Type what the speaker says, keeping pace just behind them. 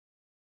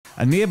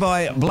A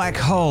nearby black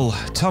hole,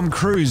 Tom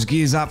Cruise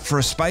gears up for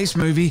a space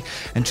movie,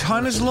 and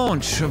China's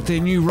launch of their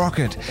new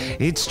rocket.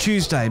 It's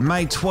Tuesday,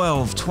 May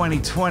 12,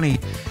 2020.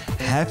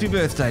 Happy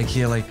birthday,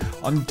 Keely,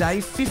 on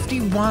day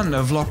 51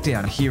 of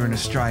lockdown here in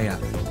Australia.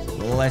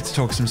 Let's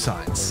talk some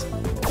science.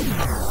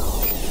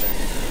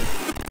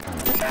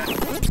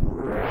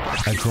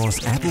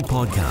 Across Apple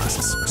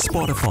Podcasts,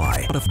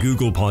 Spotify,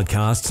 Google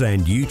Podcasts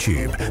and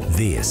YouTube,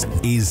 this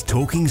is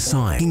Talking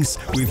Science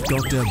with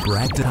Dr.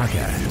 Brad Tucker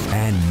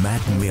and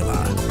Matt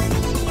Miller.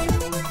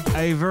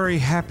 A very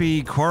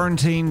happy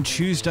quarantine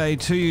Tuesday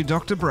to you,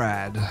 Dr.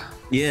 Brad.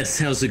 Yes,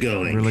 how's it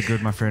going? Really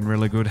good, my friend,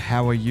 really good.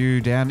 How are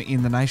you down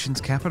in the nation's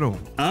capital?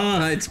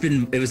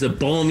 It was a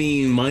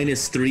balmy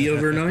 -3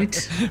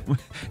 overnight.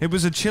 It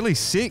was a chilly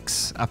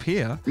 6 up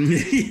here.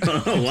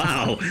 Oh,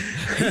 wow.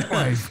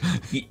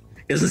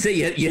 As I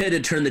say, you had to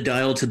turn the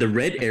dial to the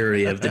red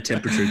area of the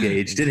temperature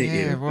gauge, didn't you?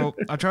 Yeah, well,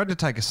 I tried to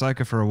take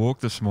Ahsoka for a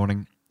walk this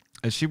morning.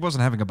 She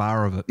wasn't having a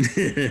bar of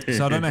it.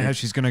 So I don't know how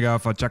she's going to go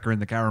if I chuck her in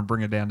the car and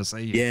bring her down to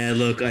see you. Yeah,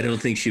 look, I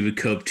don't think she would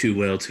cope too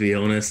well, to be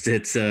honest.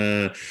 It's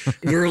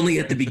we're only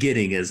at the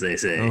beginning, as they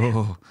say.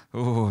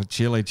 Oh,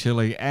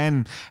 chilly.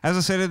 And as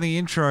I said in the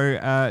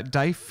intro,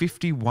 day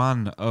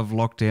 51 of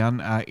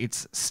lockdown.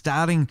 It's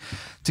starting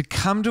to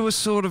come to a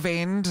sort of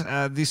end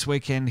this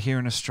weekend here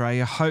in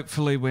Australia.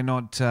 Hopefully we're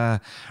not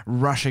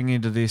rushing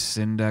into this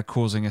and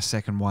causing a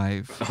second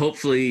wave.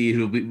 Hopefully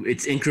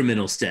it's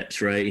incremental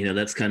steps, right? You know,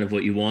 that's kind of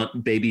what you want.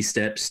 Baby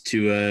steps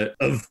to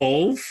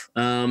evolve.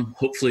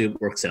 Hopefully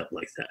it works out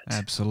like that.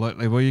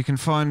 Absolutely. Well, you can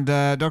find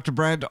Dr.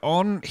 Brad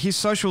on his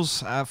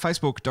socials,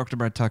 Facebook, Dr.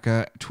 Brad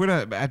Tucker,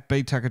 Twitter at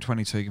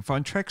BTucker22. You can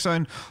find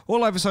Trekzone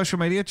all over social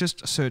media.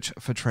 Just search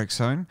for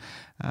Trekzone.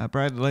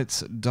 Brad,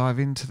 let's dive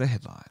into the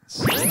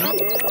headlines.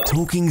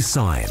 Talking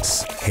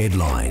Science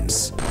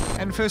Headlines.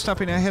 And first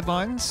up in our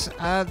headlines,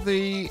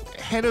 the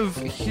head of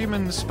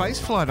human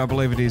spaceflight, I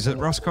believe it is, at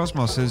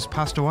Roscosmos has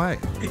passed away.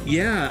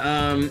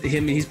 Yeah,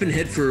 he's been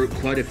head for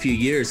quite a few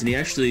years, and he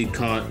actually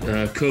caught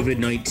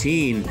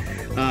COVID-19,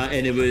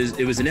 and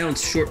it was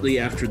announced shortly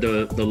after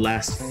the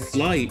last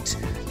flight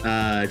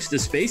to the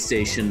space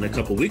station a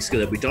couple weeks ago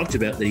that we talked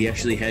about that he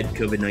actually had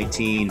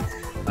COVID-19.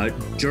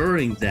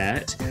 During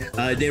that,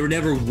 they were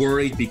never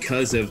worried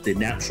because of the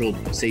natural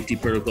safety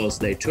protocols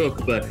they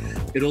took, but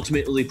it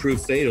ultimately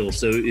proved fatal.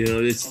 So, you know,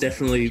 it's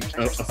definitely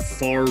a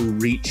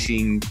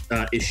far-reaching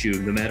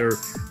issue, no matter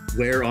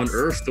where on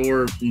Earth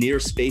or near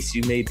space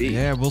you may be.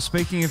 Yeah, well,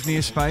 speaking of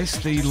near space,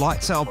 the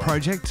Light Sail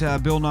project,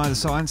 Bill Nye the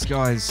Science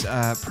Guy's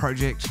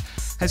project,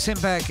 has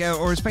sent back,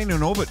 or it's been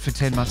in orbit for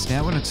 10 months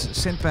now. When it's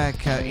sent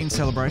back in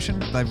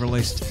celebration, they've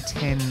released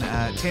 10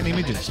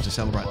 images to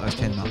celebrate those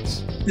 10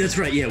 months. That's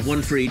right, yeah,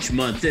 one for each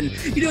month. And,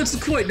 you know, it's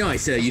quite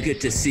nice. You get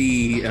to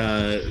see,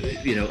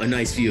 you know, a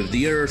nice view of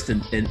the Earth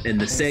and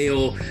the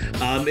sail.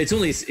 It's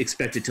only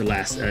expected to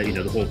last, you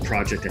know, the whole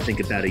project, I think,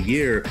 about a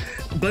year.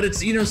 But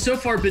it's, you know, so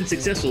far been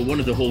successful. One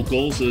of the whole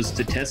goals was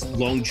to test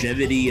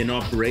longevity and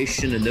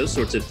operation and those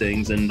sorts of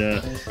things. And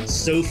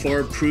so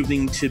far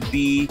proving to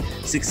be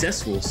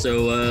successful.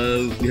 So,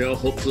 you know,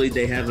 hopefully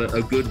they have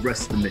a good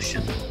rest of the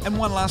mission. And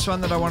one last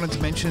one that I wanted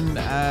to mention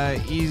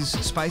is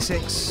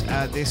SpaceX.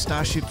 Their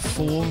Starship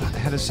 4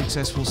 had a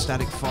successful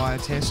static fire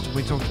test.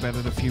 We talked about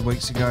it a few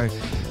weeks ago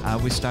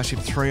with Starship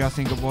 3, I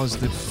think it was,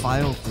 that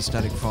failed the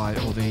static fire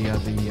or the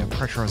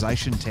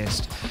pressurization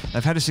test.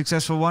 They've had a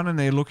successful one, and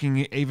they're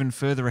looking even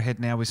further ahead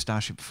now with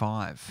Starship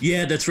 5.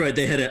 Yeah, that's right.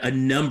 They had a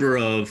number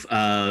of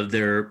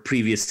their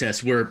previous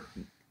tests where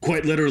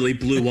quite literally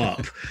blew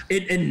up.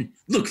 And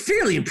look,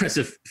 fairly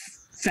impressive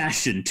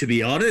fashion, to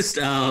be honest.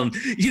 You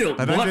know,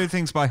 they don't do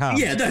things by half.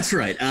 Yeah, that's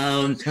right.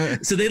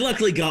 So they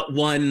luckily got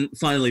one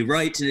finally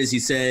right, and as you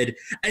said,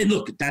 and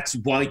look, that's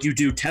why you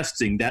do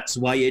testing. That's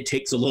why it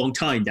takes a long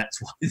time. That's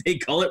why they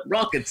call it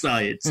rocket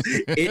science.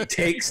 It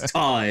takes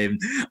time.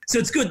 So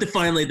it's good that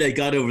finally they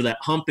got over that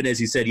hump, and as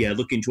you said, yeah,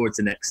 looking towards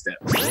the next step.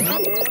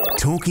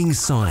 Talking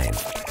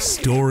Science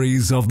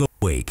Stories of the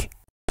Week.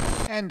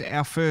 And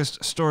our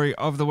first story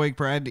of the week,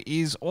 Brad,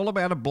 is all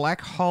about a black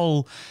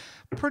hole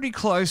pretty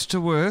close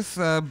to Earth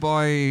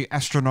by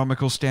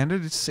astronomical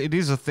standards. It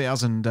is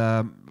 1,000,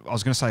 I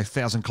was going to say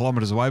 1,000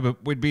 kilometres away, but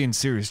we'd be in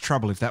serious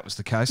trouble if that was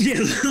the case. Yeah,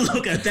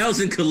 look,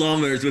 1,000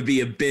 kilometres would be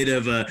a bit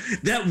of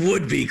that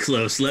would be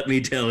close, let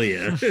me tell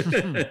you.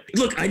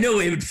 Look, I know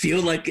it would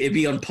feel like it'd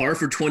be on par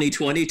for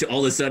 2020 to all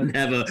of a sudden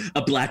have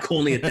a black hole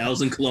only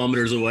 1,000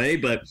 kilometres away,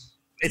 but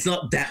it's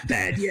not that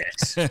bad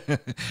yet.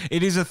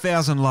 It is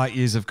 1,000 light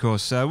years, of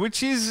course,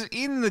 which is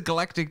in the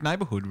galactic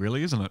neighborhood,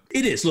 really, isn't it?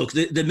 It is. Look,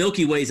 the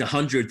Milky Way is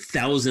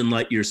 100,000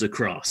 light years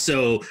across.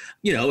 So,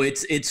 you know,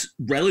 it's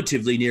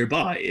relatively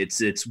nearby. It's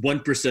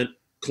 1%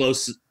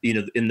 close, you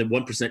know, in the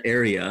 1%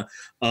 area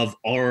of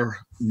our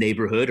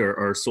neighborhood or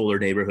our solar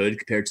neighborhood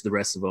compared to the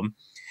rest of them.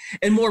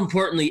 And more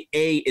importantly,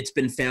 it's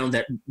been found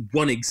that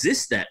one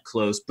exists that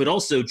close, but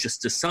also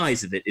just the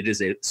size of it. It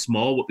is a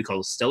small, what we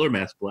call a stellar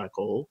mass black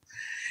hole.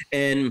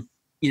 And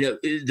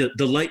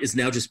the light is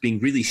now just being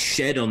really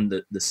shed on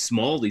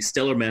these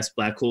stellar mass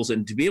black holes,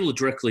 and to be able to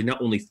directly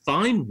not only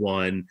find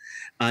one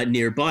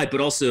nearby,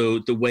 but also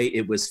the way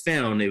it was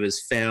found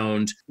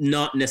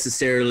not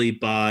necessarily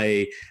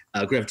by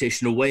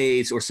gravitational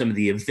waves or some of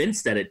the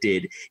events that it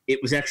did. It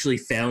was actually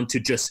found to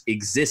just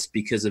exist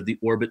because of the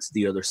orbits of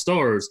the other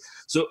stars.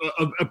 So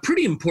a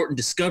pretty important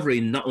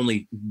discovery, not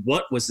only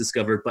what was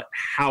discovered, but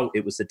how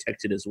it was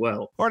detected as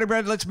well. Alrighty,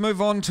 Brad, let's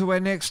move on to our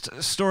next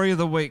story of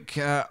the week.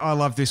 I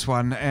love this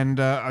one, and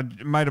a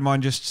mate of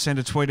mine just sent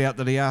a tweet out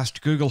that he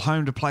asked Google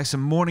Home to play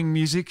some morning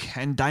music,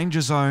 and Danger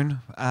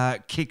Zone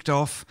kicked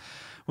off,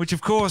 which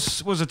of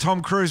course was a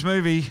Tom Cruise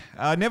movie.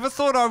 I never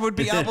thought I would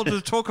be able to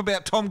talk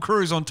about Tom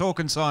Cruise on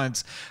Talkin'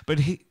 Science, but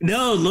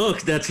No,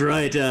 look, that's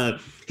right.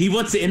 He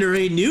wants to enter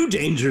a new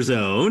danger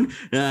zone.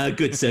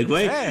 Good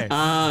segue. Hey.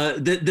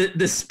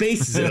 The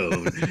space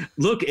zone.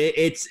 Look,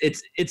 it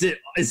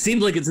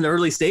seems like it's in the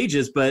early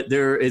stages, but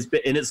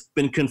it's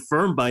been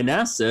confirmed by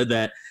NASA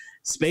that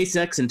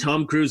SpaceX and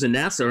Tom Cruise and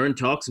NASA are in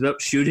talks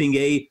about shooting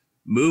a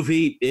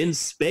movie in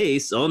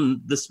space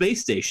on the space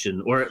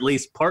station, or at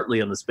least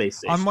partly on the space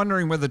station. I'm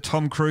wondering whether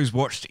Tom Cruise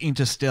watched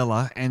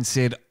Interstellar and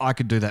said, I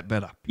could do that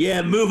better.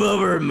 Yeah, move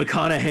over,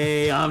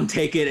 McConaughey.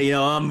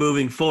 I'm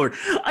moving forward.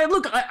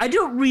 I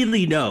don't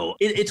really know.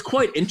 It's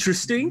quite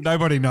interesting.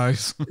 Nobody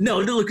knows. No,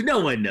 look, no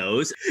one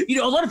knows. A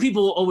lot of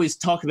people always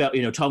talk about,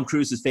 Tom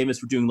Cruise is famous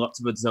for doing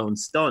lots of his own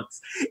stunts.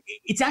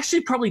 It's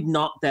actually probably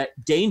not that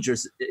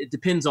dangerous. It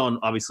depends on,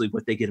 obviously,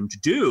 what they get him to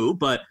do.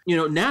 But,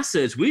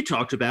 NASA, as we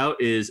talked about,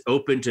 is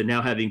open to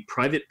now having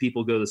private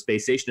people go to the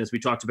space station, as we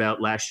talked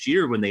about last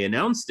year when they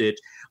announced it.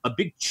 A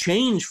big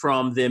change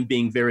from them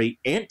being very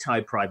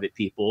anti-private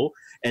people.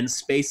 And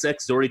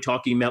SpaceX is already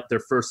talking about their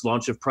first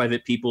launch of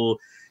private people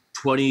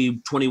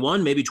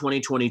 2021, maybe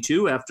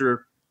 2022,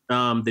 after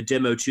the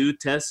Demo 2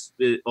 test.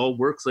 It all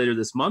works later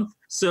this month.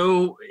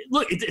 So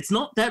look, it's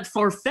not that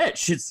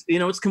far-fetched. It's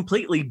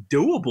completely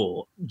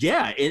doable.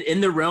 Yeah,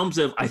 in the realms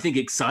of, I think,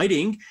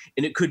 exciting,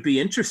 and it could be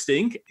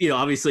interesting.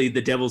 Obviously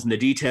the devil's in the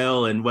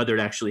detail, and whether it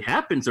actually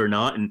happens or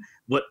not, and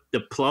what the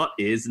plot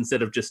is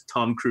instead of just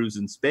Tom Cruise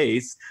in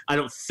space. I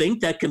don't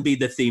think that can be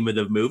the theme of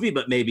the movie,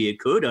 but maybe it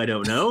could. I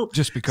don't know.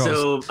 Just because.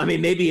 So,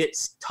 maybe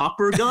it's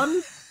Topper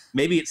Gun.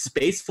 Maybe it's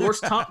Space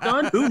Force Top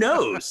Gun. Who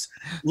knows?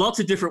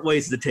 Lots of different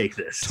ways to take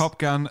this. Top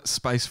Gun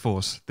Space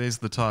Force. There's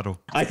the title.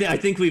 I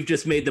think we've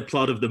just made the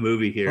plot of the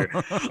movie here.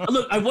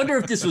 Look, I wonder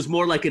if this was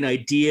more like an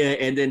idea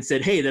and then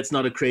said, hey, that's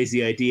not a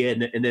crazy idea.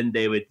 And then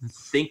they would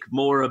think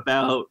more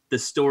about the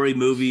story,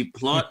 movie,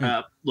 plot.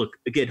 Look,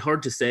 again,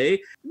 hard to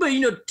say. But,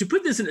 to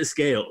put this in a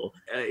scale,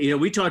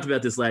 we talked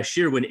about this last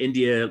year when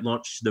India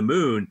launched to the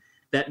moon.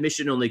 That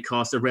mission only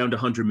cost around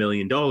 $100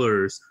 million.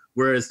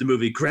 Whereas the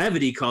movie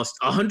Gravity cost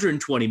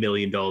 $120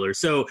 million.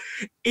 So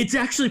it's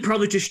actually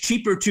probably just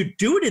cheaper to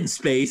do it in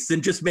space than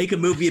just make a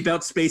movie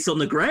about space on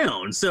the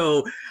ground.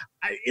 So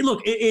look,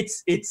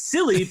 it's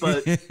silly,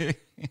 but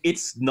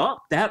it's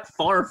not that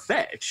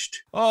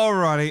far-fetched.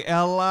 Alrighty,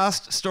 our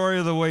last story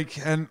of the week,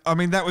 and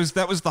that was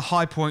the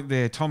high point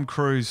there. Tom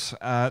Cruise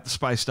at the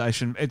space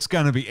station. It's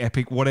going to be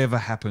epic, whatever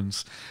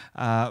happens.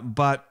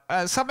 But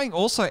something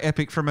also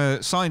epic from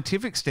a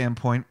scientific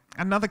standpoint.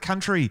 Another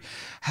country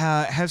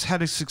has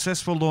had a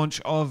successful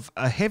launch of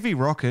a heavy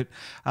rocket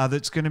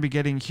that's going to be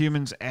getting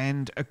humans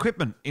and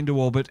equipment into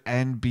orbit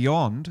and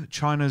beyond.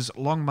 China's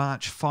Long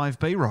March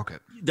 5B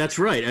rocket. That's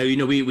right.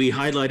 We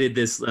highlighted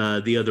this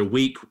the other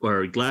week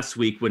or last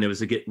week when it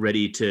was getting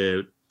ready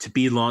to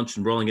be launched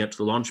and rolling out to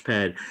the launch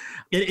pad.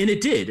 And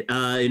it did.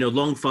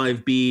 Long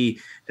 5B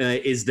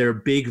is their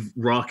big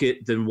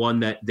rocket, the one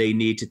that they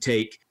need to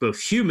take both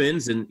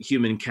humans and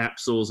human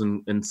capsules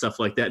and stuff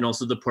like that, and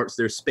also the parts of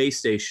their space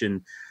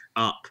station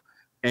up.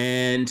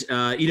 And,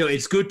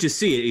 it's good to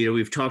see it.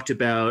 We've talked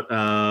about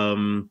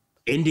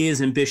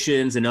India's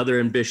ambitions and other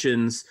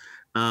ambitions.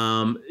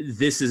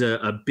 This is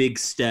a big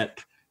step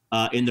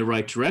in the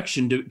right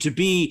direction to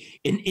be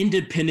an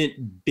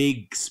independent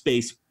big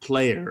space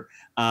player,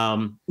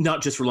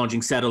 not just for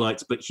launching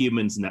satellites, but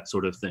humans and that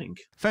sort of thing.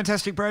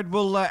 Fantastic, Brad.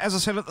 Well, as I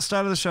said at the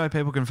start of the show,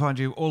 people can find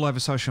you all over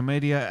social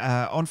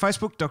media. On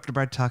Facebook, Dr.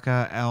 Brad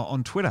Tucker,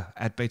 on Twitter,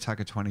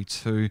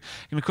 @BTucker22. You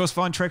can, of course,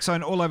 find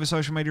Trekzone all over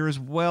social media as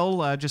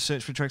well. Just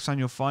search for Trekzone,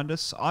 you'll find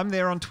us. I'm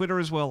there on Twitter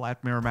as well,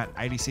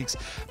 @Miramat86.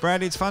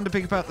 Brad, it's fun to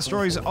pick apart the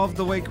stories of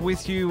the week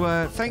with you.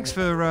 Thanks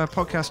for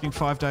podcasting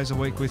 5 days a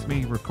week with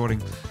me, recording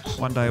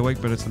 1 day a week,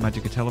 but it's the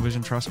magic of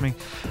television, trust me.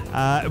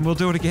 And we'll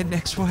do it again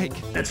next week.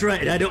 That's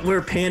right. I don't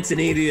wear pants in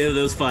any of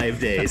those 5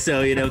 days.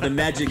 So, the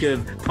magic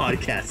of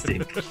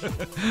podcasting.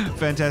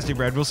 Fantastic,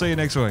 Brad. We'll see you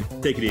next week.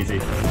 Take it easy.